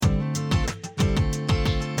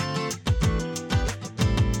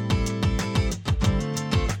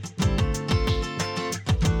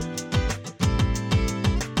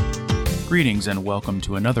Greetings and welcome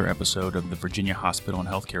to another episode of the Virginia Hospital and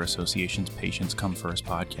Healthcare Association's Patients Come First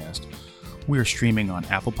podcast. We are streaming on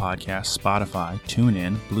Apple Podcasts, Spotify,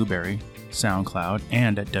 TuneIn, Blueberry, SoundCloud,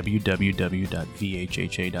 and at www.vhha.com.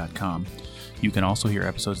 You can also hear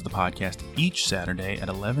episodes of the podcast each Saturday at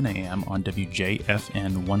 11 a.m. on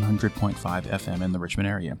WJFN 100.5 FM in the Richmond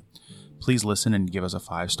area. Please listen and give us a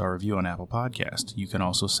 5-star review on Apple Podcast. You can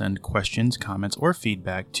also send questions, comments, or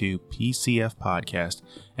feedback to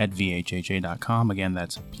pcfpodcast@vhha.com. Again,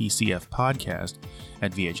 that's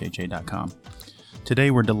pcfpodcast@vhha.com.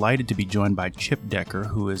 Today, we're delighted to be joined by Chip Decker,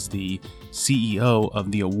 who is the CEO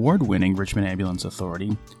of the award-winning Richmond Ambulance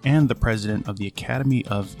Authority and the president of the Academy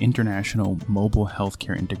of International Mobile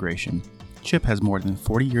Healthcare Integration. Chip has more than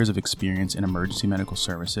 40 years of experience in emergency medical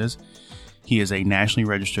services. He is a nationally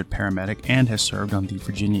registered paramedic and has served on the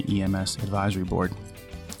Virginia EMS Advisory Board.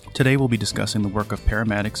 Today we'll be discussing the work of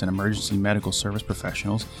paramedics and emergency medical service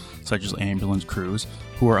professionals, such as ambulance crews,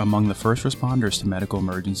 who are among the first responders to medical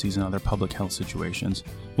emergencies and other public health situations.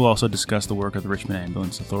 We'll also discuss the work of the Richmond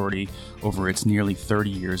Ambulance Authority over its nearly 30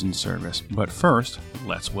 years in service. But first,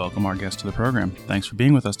 let's welcome our guest to the program. Thanks for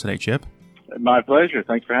being with us today, Chip. My pleasure.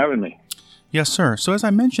 Thanks for having me. Yes, sir. So as I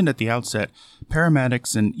mentioned at the outset,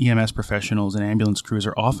 paramedics and EMS professionals and ambulance crews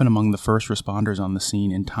are often among the first responders on the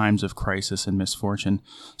scene in times of crisis and misfortune.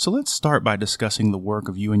 So let's start by discussing the work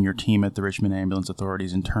of you and your team at the Richmond Ambulance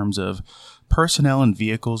Authorities in terms of personnel and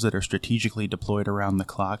vehicles that are strategically deployed around the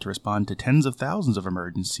clock to respond to tens of thousands of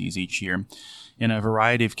emergencies each year in a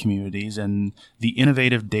variety of communities, and the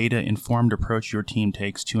innovative data-informed approach your team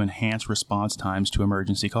takes to enhance response times to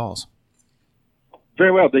emergency calls.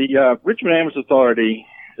 Very well. The Richmond Ambulance Authority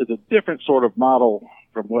is a different sort of model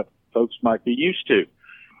from what folks might be used to.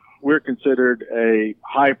 We're considered a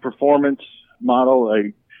high-performance model,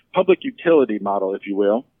 a public utility model, if you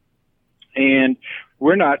will, and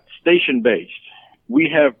we're not station-based. We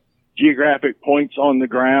have geographic points on the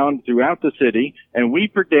ground throughout the city, and we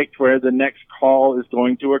predict where the next call is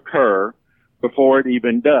going to occur before it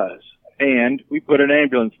even does, and we put an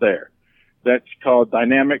ambulance there. That's called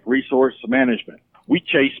dynamic resource management. We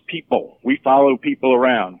chase people. We follow people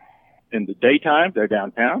around. In the daytime, they're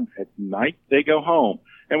downtown. At night, they go home.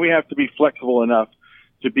 And we have to be flexible enough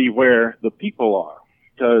to be where the people are.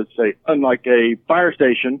 Because, unlike a fire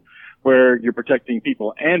station where you're protecting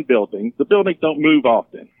people and buildings, the buildings don't move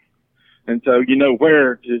often. And so you know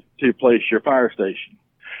where to place your fire station.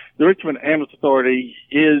 The Richmond Ambulance Authority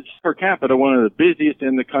is, per capita, one of the busiest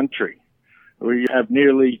in the country. We have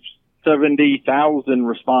nearly 70,000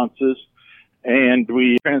 responses, and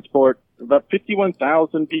we transport about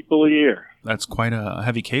 51,000 people a year. That's quite a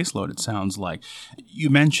heavy caseload, it sounds like.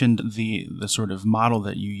 You mentioned the sort of model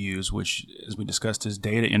that you use, which, as we discussed, is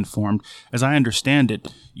data-informed. As I understand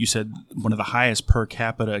it, you said one of the highest per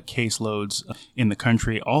capita caseloads in the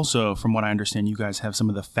country. Also, from what I understand, you guys have some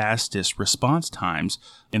of the fastest response times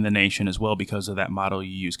in the nation as well because of that model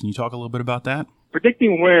you use. Can you talk a little bit about that?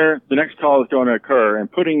 Predicting where the next call is going to occur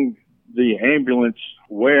and putting the ambulance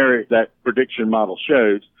where that prediction model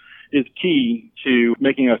shows is key to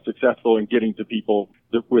making us successful in getting to people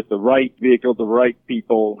with the right vehicle, the right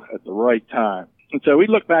people at the right time. And so we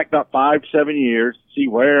look back about 5-7 years, see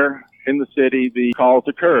where in the city the calls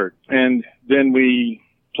occurred. And then we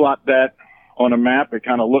plot that on a map. It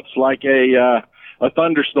kind of looks like a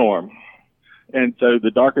thunderstorm. And so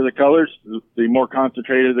the darker the colors, the more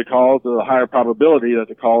concentrated the calls, the higher probability that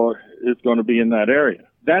the call is going to be in that area.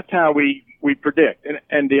 That's how we predict.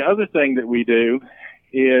 And the other thing that we do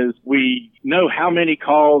is we know how many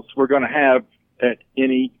calls we're going to have at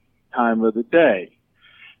any time of the day.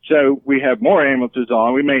 So we have more ambulances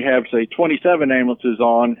on. We may have, say, 27 ambulances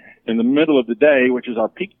on in the middle of the day, which is our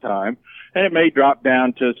peak time, and it may drop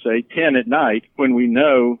down to, say, 10 at night when we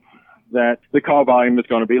know that the call volume is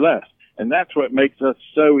going to be less. And that's what makes us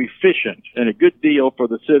so efficient and a good deal for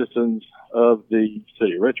the citizens of the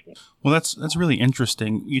city of Richmond. Well, that's really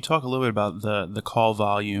interesting. You talk a little bit about the call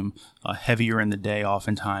volume, heavier in the day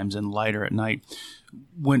oftentimes and lighter at night.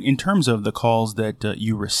 When in terms of the calls that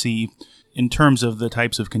you receive, in terms of the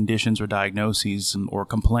types of conditions or diagnoses or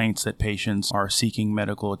complaints that patients are seeking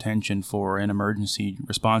medical attention for in emergency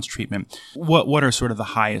response treatment, what are sort of the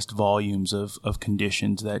highest volumes of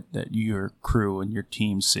conditions that your crew and your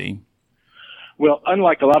team see? Well,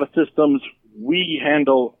 unlike a lot of systems, we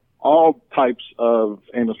handle all types of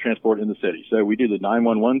ambulance transport in the city. So we do the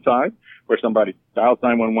 911 side, where somebody dials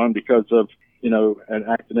 911 because of, an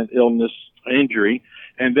accident, illness, injury.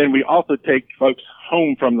 And then we also take folks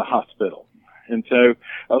home from the hospital. And so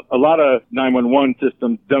a lot of 911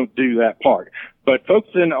 systems don't do that part. But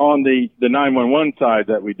focusing on the 911 side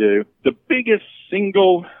that we do, the biggest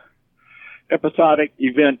single episodic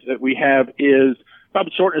event that we have is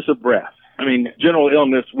probably shortness of breath. I mean, general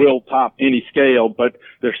illness will top any scale, but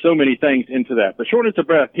there's so many things into that. The shortness of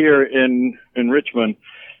breath here in Richmond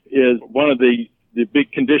is one of the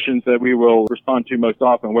big conditions that we will respond to most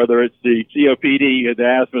often, whether it's the COPD, the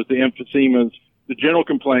asthmas, the emphysemas, the general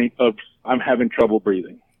complaint of I'm having trouble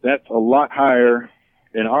breathing. That's a lot higher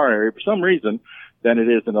in our area for some reason than it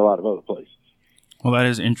is in a lot of other places. Well, that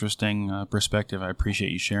is interesting perspective. I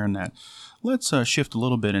appreciate you sharing that. Let's shift a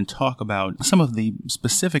little bit and talk about some of the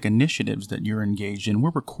specific initiatives that you're engaged in.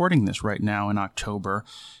 We're recording this right now in October,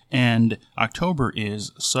 and October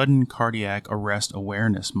is Sudden Cardiac Arrest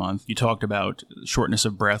Awareness Month. You talked about shortness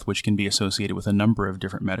of breath, which can be associated with a number of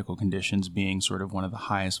different medical conditions, being sort of one of the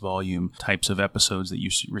highest volume types of episodes that you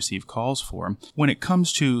receive calls for. When it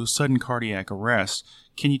comes to sudden cardiac arrest,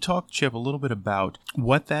 can you talk, Chip, a little bit about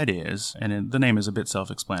what that is? And the name is a bit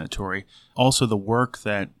self-explanatory. Also, the work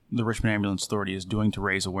that the Richmond Ambulance Authority is doing to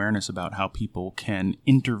raise awareness about how people can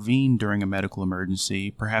intervene during a medical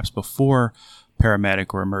emergency, perhaps before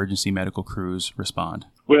paramedic or emergency medical crews respond.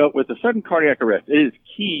 Well, with the sudden cardiac arrest, it is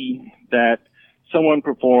key that someone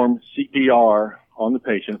perform CPR on the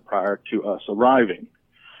patient prior to us arriving.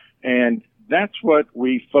 And that's what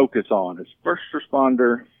we focus on, is first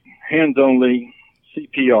responder, hands-only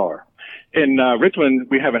CPR. In Richmond,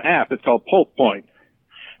 we have an app. It's called Pulse Point.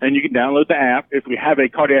 And you can download the app. If we have a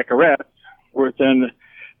cardiac arrest within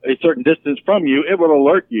a certain distance from you, it will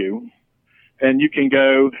alert you, and you can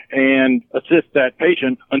go and assist that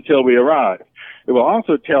patient until we arrive. It will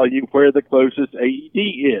also tell you where the closest AED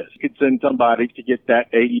is. You can send somebody to get that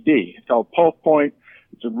AED. It's called Pulse Point.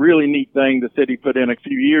 It's a really neat thing the city put in a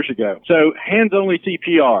few years ago. So hands-only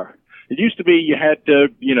CPR. It used to be you had to,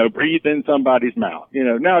 breathe in somebody's mouth.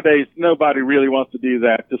 Nowadays, nobody really wants to do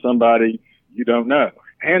that to somebody you don't know.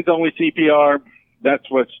 Hands-only CPR, that's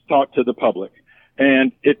what's taught to the public.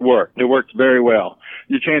 And it worked. It works very well.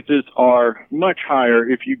 Your chances are much higher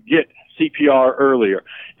if you get CPR earlier.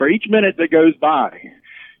 For each minute that goes by,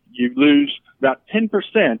 you lose about 10%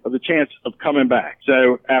 of the chance of coming back.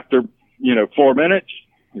 So after, 4 minutes,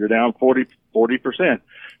 you're down 40%.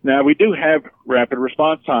 Now, we do have rapid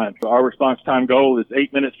response time. So our response time goal is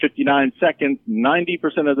 8 minutes, 59 seconds,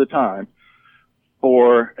 90% of the time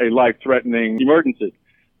for a life-threatening emergency.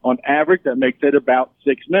 On average, that makes it about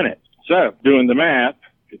 6 minutes. So doing the math,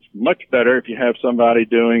 it's much better if you have somebody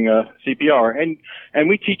doing CPR. And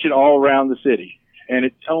we teach it all around the city. And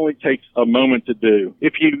it only takes a moment to do.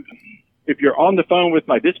 If you're on the phone with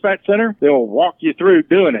my dispatch center, they'll walk you through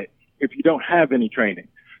doing it if you don't have any training.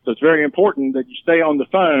 So it's very important that you stay on the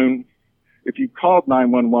phone if you called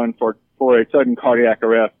 911 for a sudden cardiac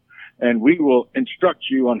arrest, and we will instruct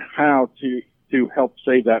you on how to help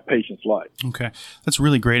save that patient's life. Okay. That's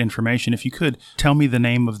really great information. If you could tell me the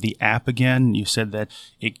name of the app again. You said that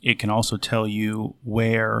it can also tell you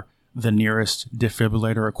where the nearest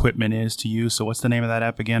defibrillator equipment is to you. So what's the name of that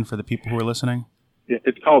app again for the people who are listening?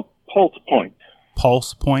 It's called Pulse Point.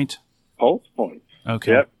 Pulse Point? Pulse Point.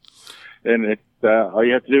 Okay. Yep. And all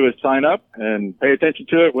you have to do is sign up and pay attention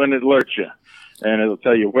to it when it alerts you. And it'll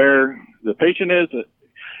tell you where the patient is.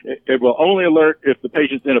 It will only alert if the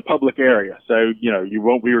patient's in a public area. So, you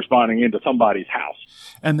won't be responding into somebody's house.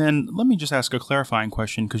 And then let me just ask a clarifying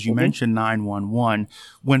question, because you mentioned 911.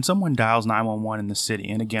 When someone dials 911 in the city,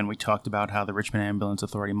 and again, we talked about how the Richmond Ambulance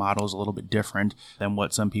Authority model is a little bit different than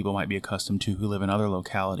what some people might be accustomed to who live in other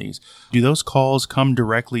localities. Do those calls come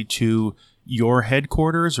directly to your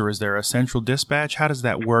headquarters, or is there a central dispatch? How does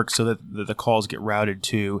that work so that the calls get routed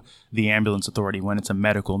to the ambulance authority when it's a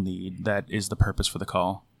medical need that is the purpose for the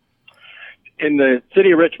call? In the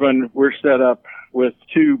city of Richmond, we're set up with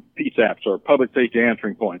 2 PSAPs, or public safety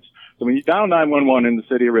answering points. So when you dial 911 in the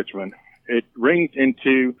city of Richmond, it rings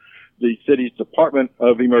into the city's Department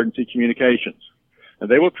of Emergency Communications. And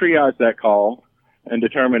they will triage that call and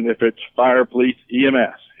determine if it's fire, police,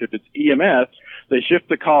 EMS. If it's EMS, they shift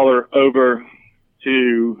the caller over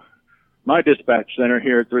to my dispatch center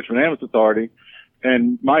here at the Richmond Ambulance Authority,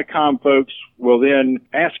 and my comm folks will then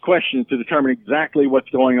ask questions to determine exactly what's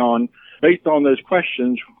going on. Based on those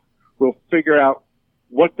questions, we'll figure out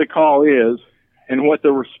what the call is and what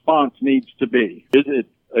the response needs to be. Is it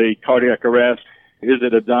a cardiac arrest? Is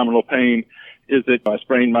it abdominal pain? Is it I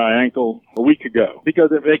sprained my ankle a week ago?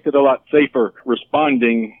 Because it makes it a lot safer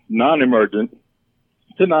responding non-emergent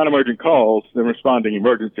to non-emergent calls than responding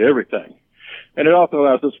emergent to everything. And it also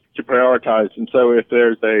allows us to prioritize. And so if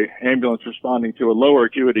there's a ambulance responding to a lower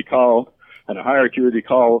acuity call and a higher acuity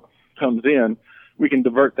call comes in, we can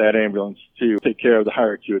divert that ambulance to take care of the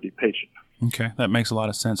higher acuity patient. Okay, that makes a lot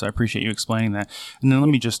of sense. I appreciate you explaining that. And then let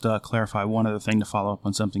me just clarify one other thing to follow up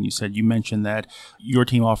on something you said. You mentioned that your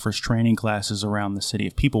team offers training classes around the city.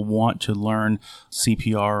 If people want to learn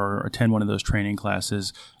CPR or attend one of those training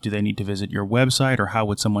classes, do they need to visit your website, or how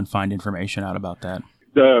would someone find information out about that?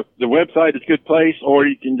 The website is a good place, or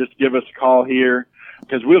you can just give us a call here,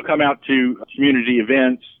 because we'll come out to community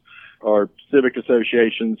events or civic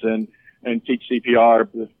associations and teach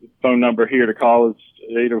CPR. The phone number here to call is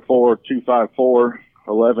 804-254-1150.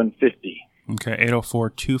 Okay,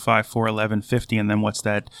 804-254-1150. And then what's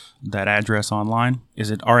that address online? Is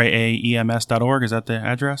it raaems.org? Is that the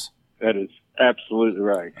address? That is absolutely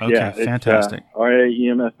right. Okay, yeah, fantastic. It's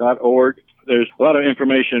raaems.org. There's a lot of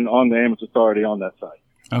information on the Ambulance Authority on that site.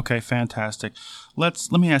 Okay, fantastic. Let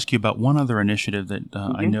me ask you about one other initiative that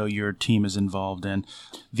I know your team is involved in.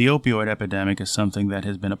 The opioid epidemic is something that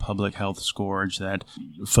has been a public health scourge that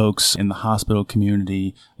folks in the hospital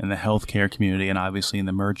community, in the healthcare community, and obviously in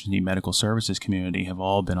the emergency medical services community have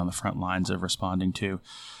all been on the front lines of responding to.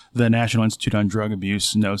 The National Institute on Drug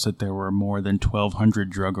Abuse notes that there were more than 1,200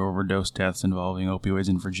 drug overdose deaths involving opioids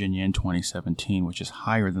in Virginia in 2017, which is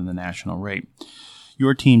higher than the national rate.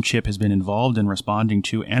 Your team, Chip, has been involved in responding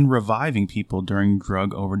to and reviving people during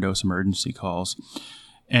drug overdose emergency calls.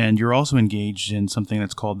 And you're also engaged in something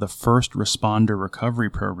that's called the First Responder Recovery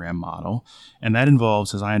Program model. And that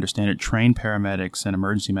involves, as I understand it, trained paramedics and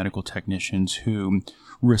emergency medical technicians who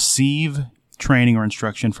receive training or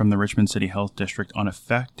instruction from the Richmond City Health District on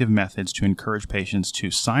effective methods to encourage patients to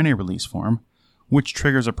sign a release form, which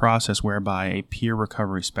triggers a process whereby a peer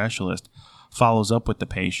recovery specialist follows up with the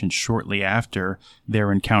patient shortly after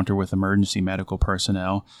their encounter with emergency medical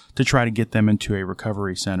personnel to try to get them into a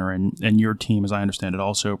recovery center. And your team, as I understand it,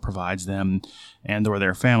 also provides them and or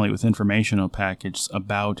their family with informational packages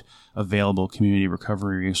about available community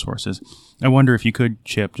recovery resources. I wonder if you could,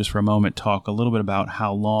 Chip, just for a moment, talk a little bit about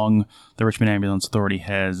how long the Richmond Ambulance Authority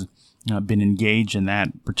has been engaged in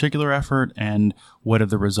that particular effort, and what have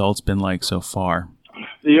the results been like so far?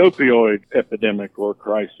 The opioid epidemic or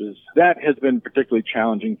crisis, that has been particularly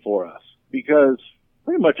challenging for us because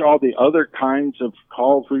pretty much all the other kinds of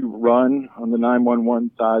calls we run on the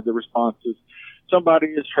 911 side, the responses, somebody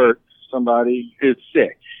is hurt, somebody is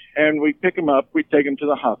sick, and we pick them up, we take them to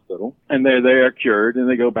the hospital, and they are cured, and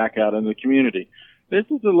they go back out in the community. This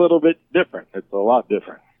is a little bit different. It's a lot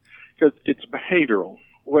different because it's behavioral.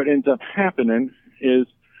 What ends up happening is,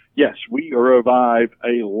 yes, we revive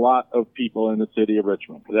a lot of people in the city of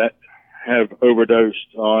Richmond that have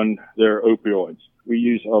overdosed on their opioids. We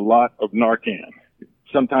use a lot of Narcan.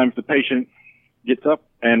 Sometimes the patient gets up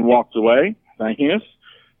and walks away, thanking us.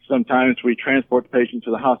 Sometimes we transport the patient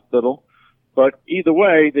to the hospital. But either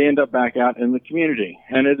way, they end up back out in the community.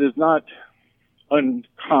 And it is not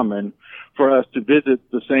uncommon for us to visit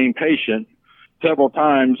the same patient several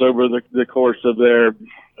times over the course of their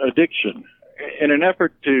addiction. In an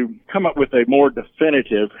effort to come up with a more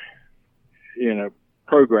definitive,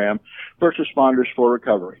 program, First Responders for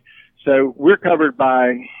Recovery. So we're covered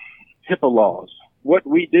by HIPAA laws. What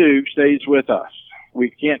we do stays with us. We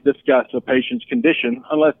can't discuss a patient's condition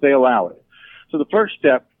unless they allow it. So the first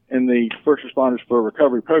step in the First Responders for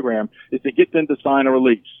Recovery program is to get them to sign a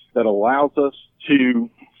release that allows us to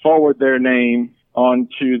forward their name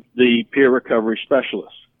onto the peer recovery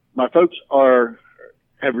specialist. My folks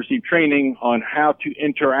have received training on how to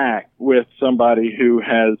interact with somebody who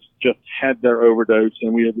has just had their overdose,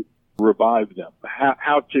 and we have revived them.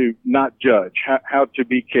 How to not judge, how to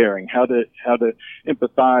be caring, how to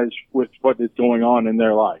empathize with what is going on in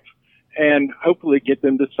their life, and hopefully get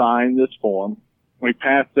them to sign this form. We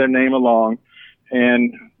pass their name along,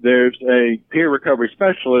 and there's a peer recovery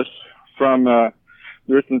specialist from the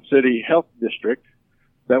Richmond City Health District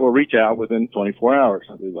that will reach out within 24 hours,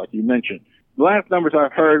 like you mentioned. The last numbers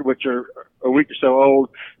I've heard, which are a week or so old,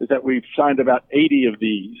 is that we've signed about 80 of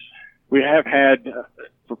these. We have had,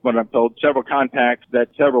 from what I'm told, several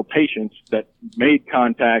patients that made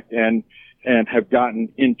contact and have gotten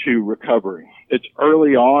into recovery. It's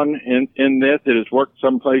early on in this. It has worked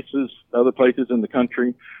some places, other places in the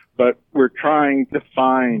country, but we're trying to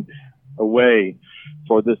find a way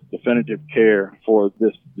for this definitive care for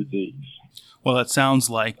this disease. Well, it sounds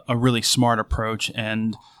like a really smart approach.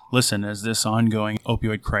 And listen, as this ongoing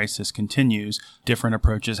opioid crisis continues, different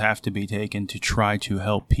approaches have to be taken to try to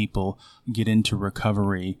help people get into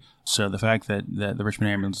recovery. So the fact that the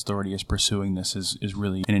Richmond Ambulance Authority is pursuing this is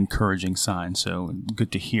really an encouraging sign. So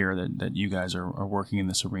good to hear that you guys are working in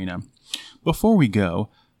this arena. Before we go,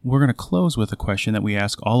 we're going to close with a question that we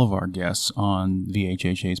ask all of our guests on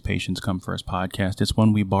VHHA's Patients Come First podcast. It's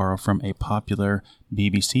one we borrow from a popular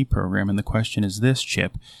BBC program, and the question is this,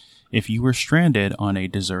 Chip. If you were stranded on a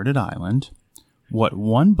deserted island, what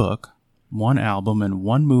one book, one album, and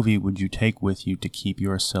one movie would you take with you to keep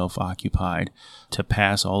yourself occupied to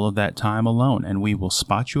pass all of that time alone? And we will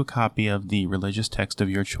spot you a copy of the religious text of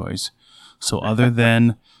your choice. So other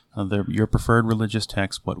than your preferred religious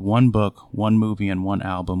text, what one book, one movie, and one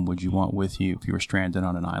album would you want with you if you were stranded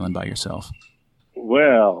on an island by yourself?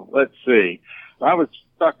 Well, let's see. If I was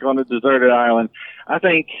stuck on a deserted island, I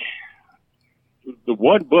think the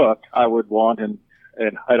one book I would want, and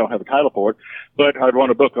I don't have a title for it, but I'd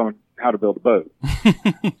want a book on how to build a boat.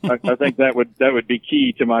 I think that would be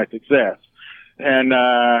key to my success. And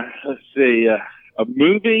let's see, a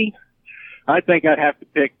movie. I think I'd have to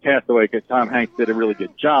pick Castaway because Tom Hanks did a really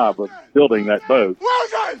good job of building that boat. Well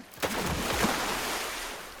done!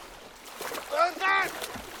 Well done!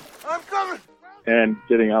 I'm coming! And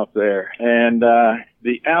getting out there. And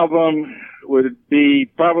the album would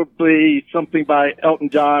be probably something by Elton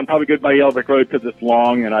John, probably Goodbye Yellow Brick Road because it's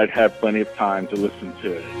long and I'd have plenty of time to listen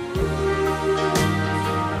to it.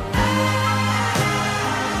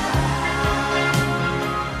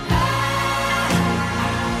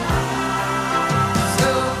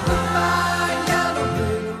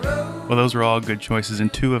 Well, those were all good choices,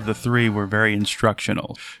 and 2 of the 3 were very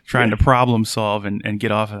instructional, trying to problem solve and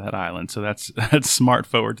get off of that island. So that's smart,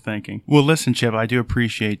 forward thinking. Well, listen, Chip, I do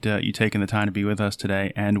appreciate you taking the time to be with us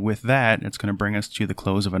today. And with that, it's going to bring us to the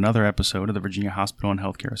close of another episode of the Virginia Hospital and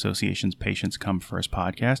Healthcare Association's Patients Come First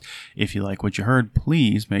podcast. If you like what you heard,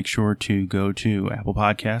 please make sure to go to Apple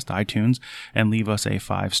Podcast, iTunes, and leave us a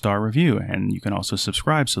 5-star review. And you can also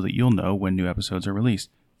subscribe so that you'll know when new episodes are released.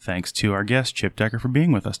 Thanks to our guest, Chip Decker, for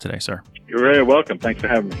being with us today, sir. You're very welcome. Thanks for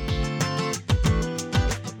having me.